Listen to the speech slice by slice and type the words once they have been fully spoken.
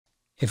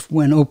If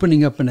when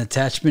opening up an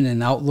attachment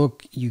in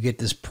Outlook, you get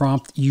this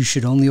prompt, you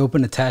should only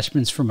open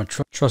attachments from a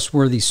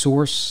trustworthy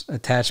source.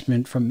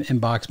 Attachment from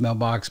inbox,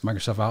 mailbox,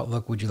 Microsoft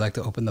Outlook. Would you like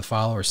to open the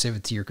file or save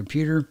it to your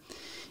computer?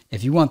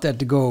 If you want that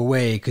to go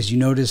away, because you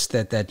notice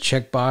that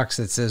checkbox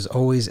that says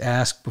always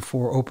ask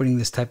before opening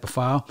this type of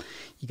file,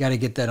 you got to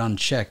get that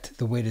unchecked.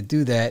 The way to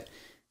do that,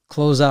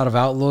 close out of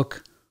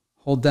Outlook,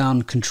 hold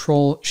down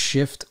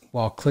CTRL+SHIFT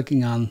while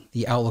clicking on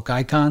the Outlook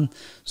icon.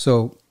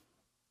 So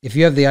if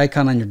you have the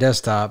icon on your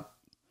desktop,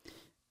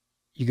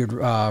 you could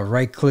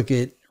right-click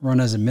it, run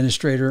as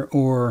administrator,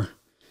 or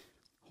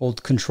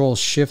hold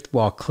Control-Shift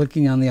while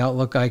clicking on the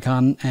Outlook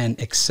icon and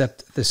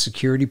accept the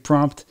security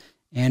prompt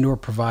and or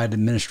provide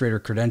administrator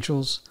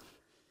credentials.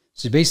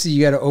 So basically,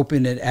 you got to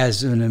open it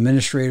as an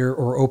administrator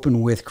or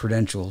open with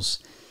credentials.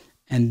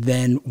 And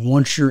then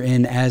once you're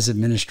in as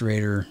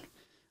administrator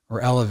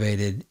or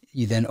elevated,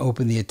 you then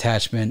open the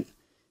attachment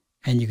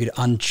and you could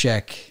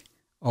uncheck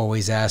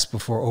always ask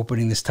before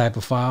opening this type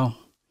of file,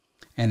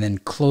 and then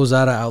close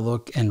out of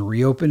Outlook and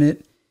reopen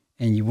it,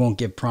 and you won't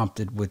get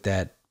prompted with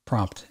that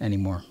prompt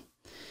anymore.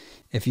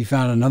 If you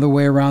found another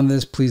way around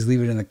this, please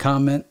leave it in the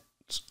comments.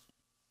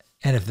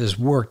 And if this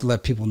worked,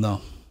 let people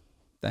know.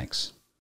 Thanks.